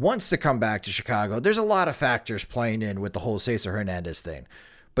wants to come back to Chicago. There's a lot of factors playing in with the whole Cesar Hernandez thing.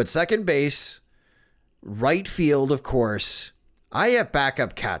 But second base, right field, of course, I have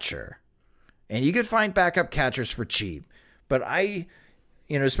backup catcher. And you could find backup catchers for cheap. But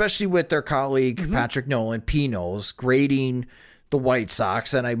especially with their colleague, Patrick Nolan, P-Knowles, grading the White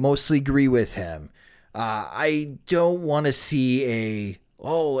Sox, and I mostly agree with him. I don't want to see a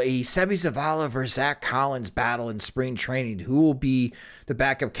a Seby Zavala versus Zach Collins battle in spring training. Who will be the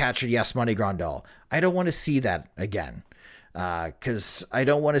backup catcher? Yes, Money Grandal. I don't want to see that again. Because I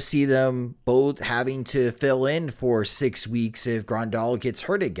don't want to see them both having to fill in for 6 weeks if Grandal gets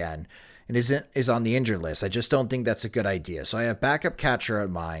hurt again and is on the injured list. I just don't think that's a good idea. So I have backup catcher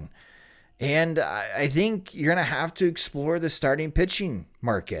on mine. And I think you're going to have to explore the starting pitching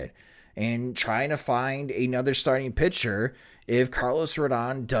market and trying to find another starting pitcher if Carlos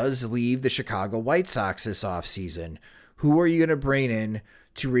Rodon does leave the Chicago White Sox this offseason. Who are you going to bring in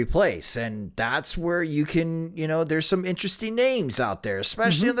to replace? And that's where you can, there's some interesting names out there,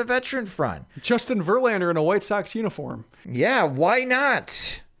 especially on the veteran front. Justin Verlander in a White Sox uniform. Yeah, why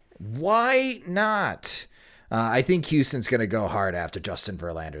not? Why not? I think Houston's going to go hard after Justin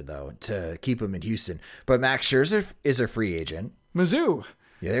Verlander, though, to keep him in Houston. But Max Scherzer is a free agent. Mizzou.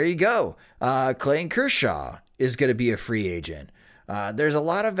 Yeah, there you go. Clayton Kershaw is going to be a free agent. There's a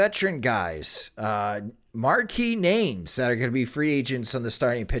lot of veteran guys, marquee names that are going to be free agents on the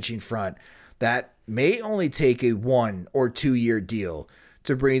starting pitching front that may only take a 1 or 2 year deal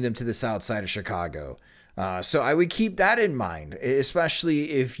to bring them to the south side of Chicago. So I would keep that in mind,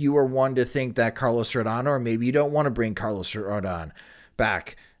 especially if you are one to think that Carlos Rodon, or maybe you don't want to bring Carlos Rodon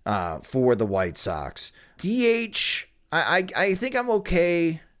back for the White Sox. DH, I think I'm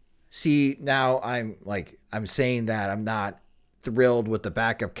okay. See, now I'm saying that I'm not thrilled with the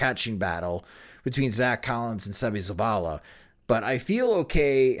backup catching battle between Zach Collins and Seby Zavala, but I feel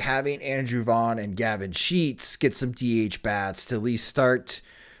okay having Andrew Vaughn and Gavin Sheets get some DH bats to at least start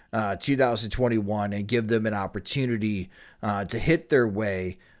 2021 and give them an opportunity to hit their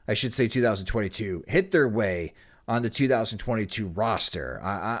way. I should say 2022, hit their way on the 2022 roster.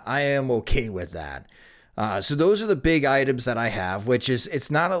 I am okay with that. So those are the big items that I have, which is,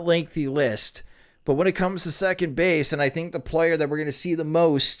 it's not a lengthy list, but when it comes to second base, and I think the player that we're going to see the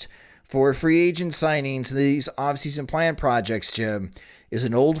most for free agent signings and these offseason plan projects, Jim, is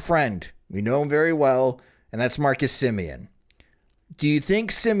an old friend. We know him very well, and that's Marcus Semien. Do you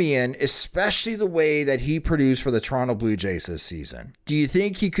think Semien, especially the way that he produced for the Toronto Blue Jays this season, do you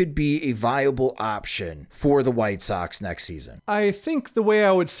think he could be a viable option for the White Sox next season? I think the way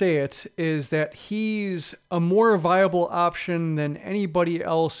I would say it is that he's a more viable option than anybody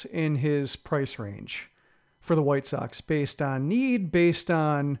else in his price range for the White Sox, based on need, based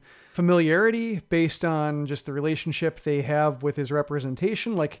on familiarity, based on just the relationship they have with his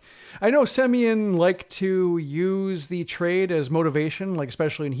representation. Like, I know Semien liked to use the trade as motivation, like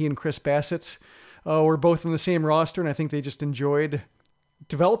especially when he and Chris Bassett were both on the same roster, and I think they just enjoyed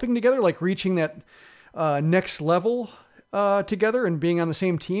developing together, like reaching that next level together and being on the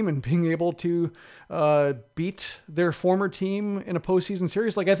same team and being able to beat their former team in a postseason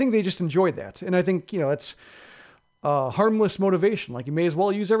series. Like, I think they just enjoyed that. And I think, it's harmless motivation. Like, you may as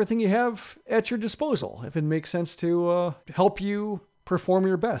well use everything you have at your disposal if it makes sense to help you perform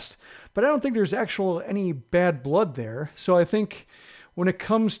your best. But I don't think there's any bad blood there. So I think when it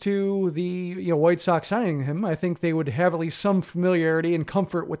comes to the White Sox signing him, I think they would have at least some familiarity and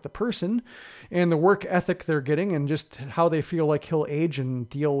comfort with the person and the work ethic they're getting, and just how they feel like he'll age and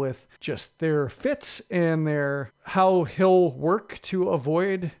deal with just their fits and how he'll work to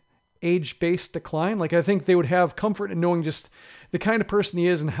avoid age-based decline. Like, I think they would have comfort in knowing just the kind of person he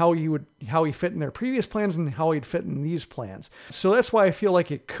is and how he fit in their previous plans and how he'd fit in these plans. So that's why I feel like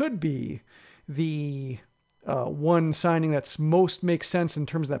it could be the one signing that's most makes sense in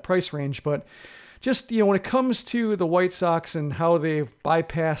terms of that price range. But just, when it comes to the White Sox and how they've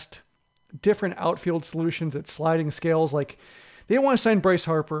bypassed different outfield solutions at sliding scales, like, they didn't want to sign Bryce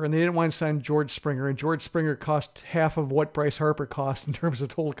Harper and they didn't want to sign George Springer, and George Springer cost half of what Bryce Harper cost in terms of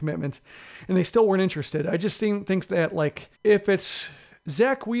total commitments, and they still weren't interested. I just think that, like, if it's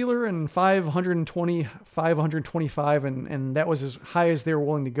Zach Wheeler and 520, 525, and that was as high as they were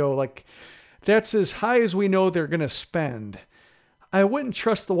willing to go, like, that's as high as we know they're going to spend. I wouldn't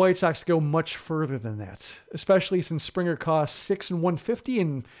trust the White Sox to go much further than that, especially since Springer cost $6 and $150,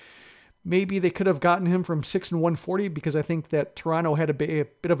 and maybe they could have gotten him from $6 and $140, because I think that Toronto had a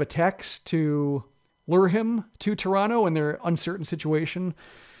bit of a tax to lure him to Toronto in their uncertain situation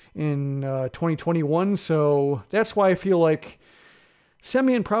in 2021. So that's why I feel like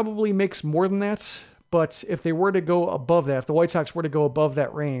Semien probably makes more than that. But if they were to go above that, if the White Sox were to go above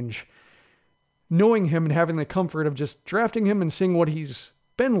that range, knowing him and having the comfort of just drafting him and seeing what he's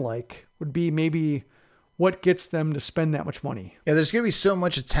been like would be maybe what gets them to spend that much money. Yeah, there's going to be so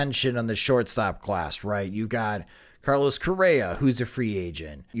much attention on the shortstop class, right? You got Carlos Correa, who's a free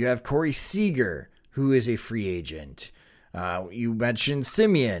agent. You have Corey Seager, who is a free agent. You mentioned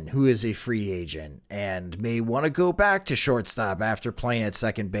Simeon, who is a free agent and may want to go back to shortstop after playing at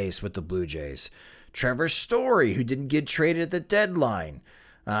second base with the Blue Jays. Trevor Story, who didn't get traded at the deadline,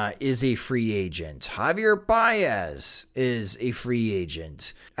 is a free agent. Javier Baez is a free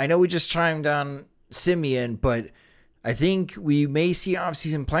agent. I know we just chimed on Simeon, but I think we may see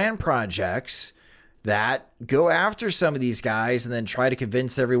offseason plan projects that go after some of these guys and then try to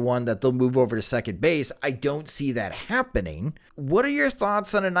convince everyone that they'll move over to second base. I don't see that happening. What are your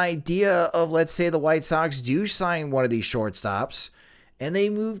thoughts on an idea of, let's say the White Sox do sign one of these shortstops and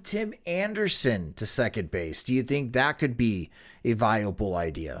they move Tim Anderson to second base? Do you think that could be a viable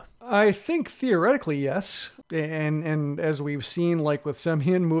idea? I think theoretically, yes. And as we've seen, like with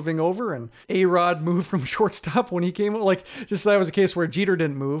Semyon moving over and A-Rod moved from shortstop when he came, like just that was a case where Jeter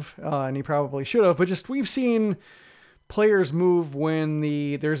didn't move, and he probably should have. But just we've seen players move when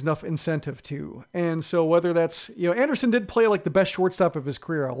there's enough incentive to. And so whether that's, Anderson did play like the best shortstop of his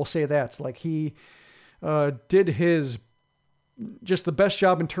career. I will say that. Like he did his just the best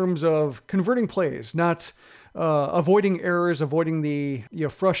job in terms of converting plays, not avoiding errors, avoiding the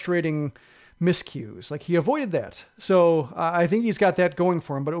frustrating miscues. Like he avoided that. So I think he's got that going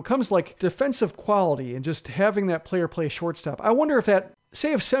for him. But when it comes to like defensive quality and just having that player play shortstop, I wonder if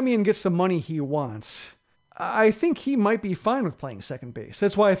if Semyon gets the money he wants, I think he might be fine with playing second base.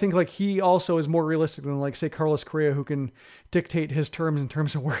 That's why I think like he also is more realistic than like say Carlos Correa, who can dictate his terms in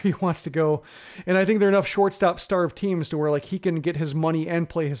terms of where he wants to go. And I think there are enough shortstop starved teams to where like he can get his money and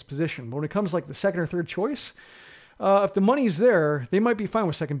play his position. But when it comes to like the second or third choice, if the money's there, they might be fine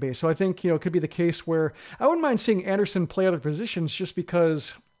with second base. So I think, it could be the case where I wouldn't mind seeing Anderson play other positions just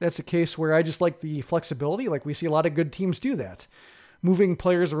because that's a case where I just like the flexibility. Like we see a lot of good teams do that, moving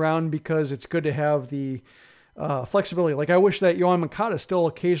players around because it's good to have the flexibility. Like I wish that Yohan Moncada still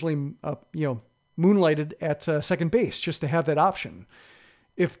occasionally, moonlighted at second base just to have that option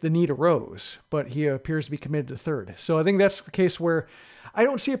if the need arose, but he appears to be committed to third. So I think that's the case where I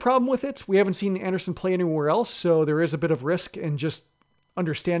don't see a problem with it. We haven't seen Anderson play anywhere else, so there is a bit of risk in just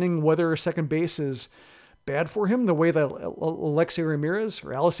understanding whether second base is bad for him, the way that Alexei Ramirez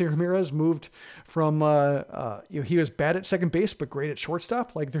moved from, he was bad at second base, but great at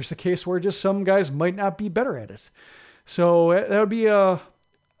shortstop. Like there's a case where just some guys might not be better at it. So that would be a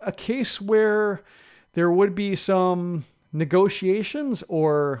case where there would be some negotiations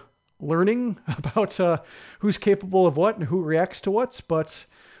or learning about who's capable of what and who reacts to what. But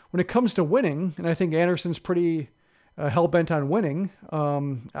when it comes to winning, and I think Anderson's pretty hell-bent on winning,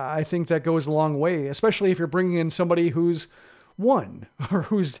 I think that goes a long way, especially if you're bringing in somebody who's won or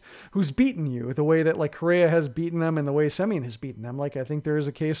who's beaten you the way that like Correa has beaten them and the way Semyon has beaten them. Like I think there is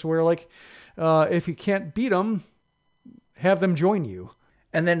a case where like if you can't beat them, have them join you.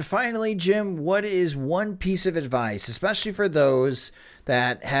 And then finally, Jim, what is one piece of advice, especially for those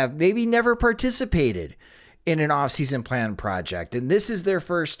that have maybe never participated in an off-season plan project, and this is their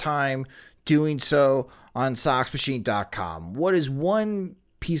first time doing so on SoxMachine.com? What is one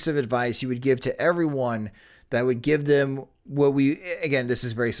piece of advice you would give to everyone that would give them again, this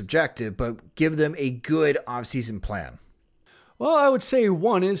is very subjective, but give them a good off-season plan? Well, I would say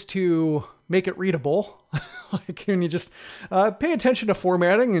one is to make it readable. Like, and you just pay attention to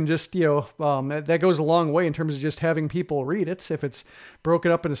formatting and just, that goes a long way in terms of just having people read it. If it's broken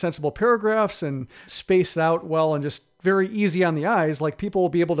up into sensible paragraphs and spaced out well and just very easy on the eyes, like people will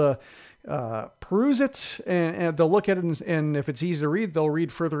be able to peruse it and they'll look at it and if it's easy to read, they'll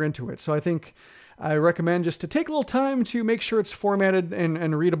read further into it. So I recommend just to take a little time to make sure it's formatted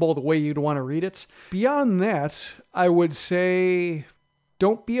and readable the way you'd want to read it. Beyond that, I would say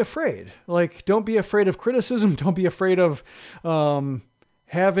don't be afraid. Like, don't be afraid of criticism. Don't be afraid of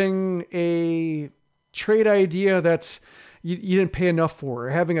having a trade idea that's you didn't pay enough for, or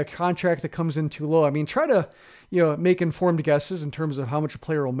having a contract that comes in too low. I mean, try to make informed guesses in terms of how much a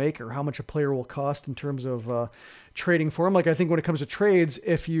player will make or how much a player will cost in terms of trading for him. Like, I think when it comes to trades,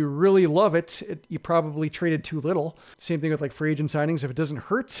 if you really love it, you probably traded too little. Same thing with like free agent signings. If it doesn't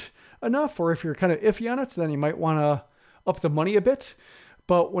hurt enough, or if you're kind of iffy on it, then you might want to up the money a bit.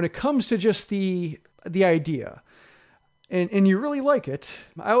 But when it comes to just the idea and you really like it,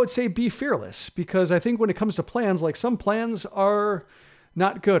 I would say be fearless, because I think when it comes to plans, like some plans are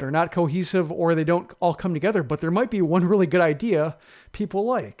not good or not cohesive or they don't all come together, but there might be one really good idea people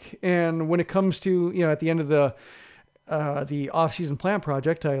like. And when it comes to, at the end of the off-season plan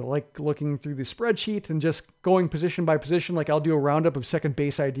project, I like looking through the spreadsheet and just going position by position. Like I'll do a roundup of second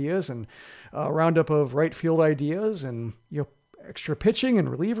base ideas and a roundup of right field ideas and, extra pitching and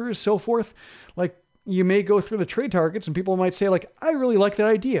relievers, so forth. Like, you may go through the trade targets and people might say like, I really like that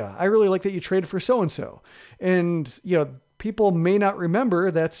idea. I really like that you traded for so-and-so. And, people may not remember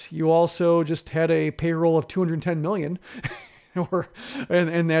that you also just had a payroll of $210 million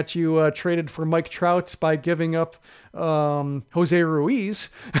and that you traded for Mike Trout by giving up Jose Ruiz.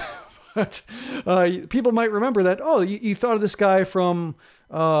 But people might remember that, you thought of this guy from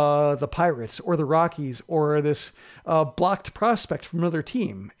the Pirates or the Rockies or this blocked prospect from another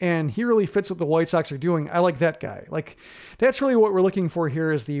team, and he really fits what the White Sox are doing. I like that guy. Like, that's really what we're looking for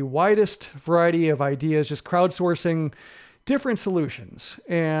here, is the widest variety of ideas, just crowdsourcing different solutions.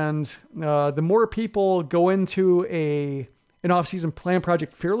 And the more people go into an off-season plan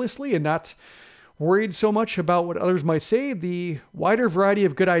project fearlessly and not worried so much about what others might say, the wider variety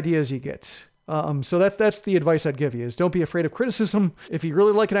of good ideas you get. So that's the advice I'd give you, is don't be afraid of criticism. If you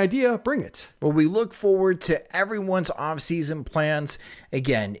really like an idea, bring it. Well, we look forward to everyone's off-season plans.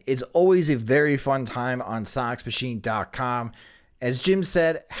 Again, it's always a very fun time on SoxMachine.com. As Jim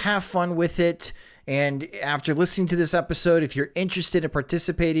said, have fun with it. And after listening to this episode, if you're interested in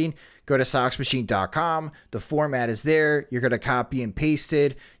participating, go to SoxMachine.com. The format is there. You're going to copy and paste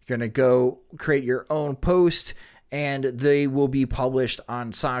it. You're going to go create your own post, and they will be published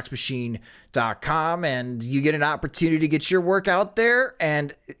on SoxMachine.com. And you get an opportunity to get your work out there,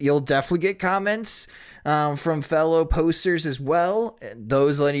 and you'll definitely get comments from fellow posters as well.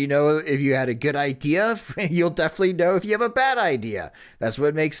 Those letting you know if you had a good idea. You'll definitely know if you have a bad idea. That's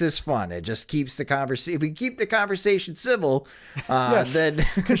what makes this fun. It just keeps the conversation. If we keep the conversation civil, yes. Then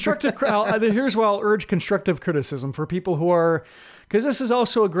constructive. Here's where I'll urge constructive criticism for people who are, because this is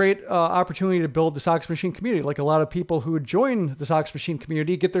also a great opportunity to build the Sox Machine community. Like, a lot of people who join the Sox Machine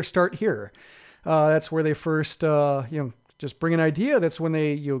community get their start here. That's where they first, just bring an idea. That's when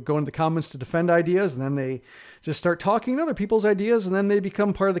they go into the comments to defend ideas, and then they just start talking to other people's ideas, and then they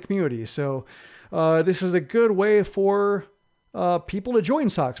become part of the community. So this is a good way for people to join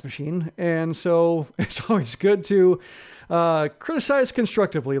Sox Machine. And so it's always good to criticize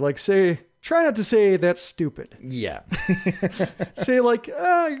constructively. Like, try not to say that's stupid. Yeah. Say like,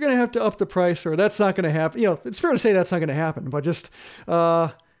 you're going to have to up the price, or that's not going to happen. It's fair to say that's not going to happen, but just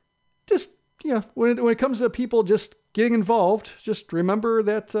when it comes to people just getting involved, just remember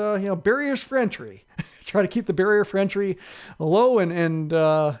that, barriers for entry. Try to keep the barrier for entry low,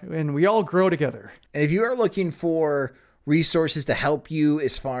 and we all grow together. And if you are looking for resources to help you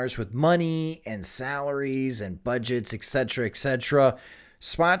as far as with money and salaries and budgets, etc.,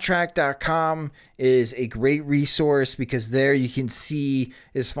 SpotTrack.com is a great resource, because there you can see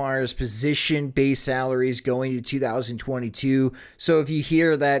as far as position base salaries going to 2022. So if you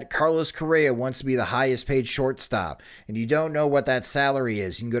hear that Carlos Correa wants to be the highest paid shortstop and you don't know what that salary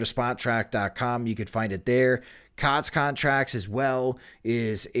is, you can go to SpotTrack.com. You can find it there. COTS Contracts as well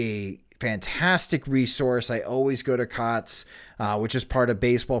is a fantastic resource. I always go to COTS, which is part of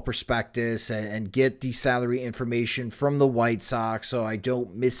Baseball Prospectus, and get the salary information from the White Sox so I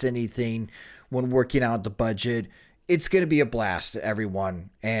don't miss anything when working out the budget. It's going to be a blast, everyone.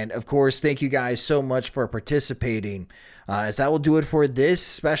 And of course, thank you guys so much for participating. As that will do it for this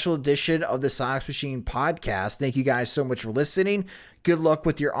special edition of the Sox Machine podcast. Thank you guys so much for listening. Good luck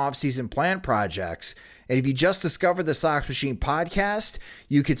with your off-season plan projects. And if you just discovered the Sox Machine podcast,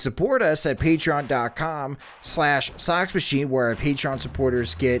 you can support us at patreon.com/Sox Machine, where our Patreon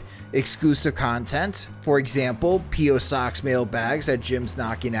supporters get exclusive content. For example, P.O. Sox mailbags that Jim's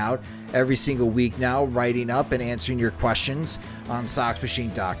knocking out every single week now, writing up and answering your questions on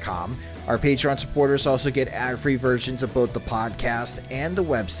SoxMachine.com. Our Patreon supporters also get ad-free versions of both the podcast and the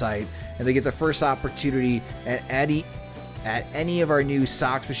website, and they get the first opportunity at any of our new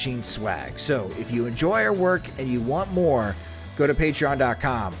Sox Machine swag. So if you enjoy our work and you want more, go to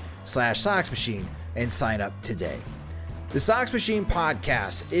patreon.com/Sox Machine and sign up today. The Sox Machine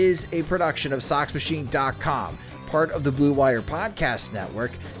podcast is a production of SoxMachine.com, part of the Blue Wire Podcast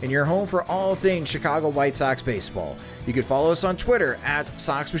Network, and your home for all things Chicago White Sox baseball. You can follow us on Twitter at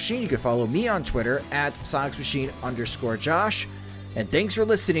Sox Machine. You can follow me on Twitter at SoxMachine_Josh. And thanks for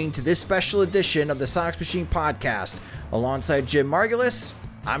listening to this special edition of the Sox Machine podcast. Alongside Jim Margulis,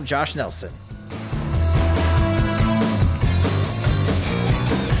 I'm Josh Nelson.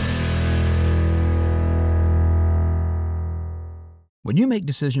 When you make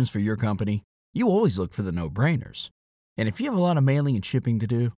decisions for your company, you always look for the no-brainers. And if you have a lot of mailing and shipping to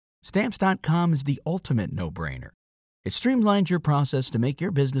do, Stamps.com is the ultimate no-brainer. It streamlines your process to make your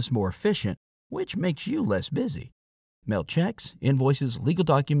business more efficient, which makes you less busy. Mail checks, invoices, legal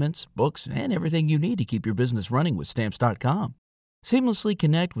documents, books, and everything you need to keep your business running with Stamps.com. Seamlessly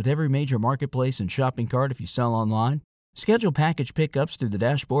connect with every major marketplace and shopping cart if you sell online, Schedule package pickups through the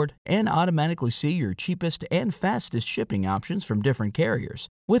dashboard and automatically see your cheapest and fastest shipping options from different carriers,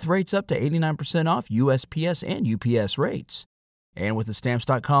 with rates up to 89% off USPS and UPS rates. And with the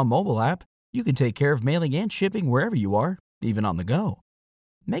Stamps.com mobile app, you can take care of mailing and shipping wherever you are, even on the go.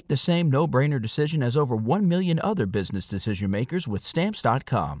 Make the same no-brainer decision as over 1 million other business decision makers with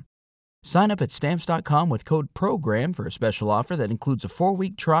Stamps.com. Sign up at Stamps.com with code PROGRAM for a special offer that includes a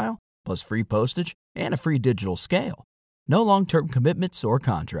 4-week trial, plus free postage and a free digital scale. No long-term commitments or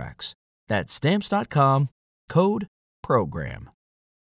contracts. That's Stamps.com, code PROGRAM.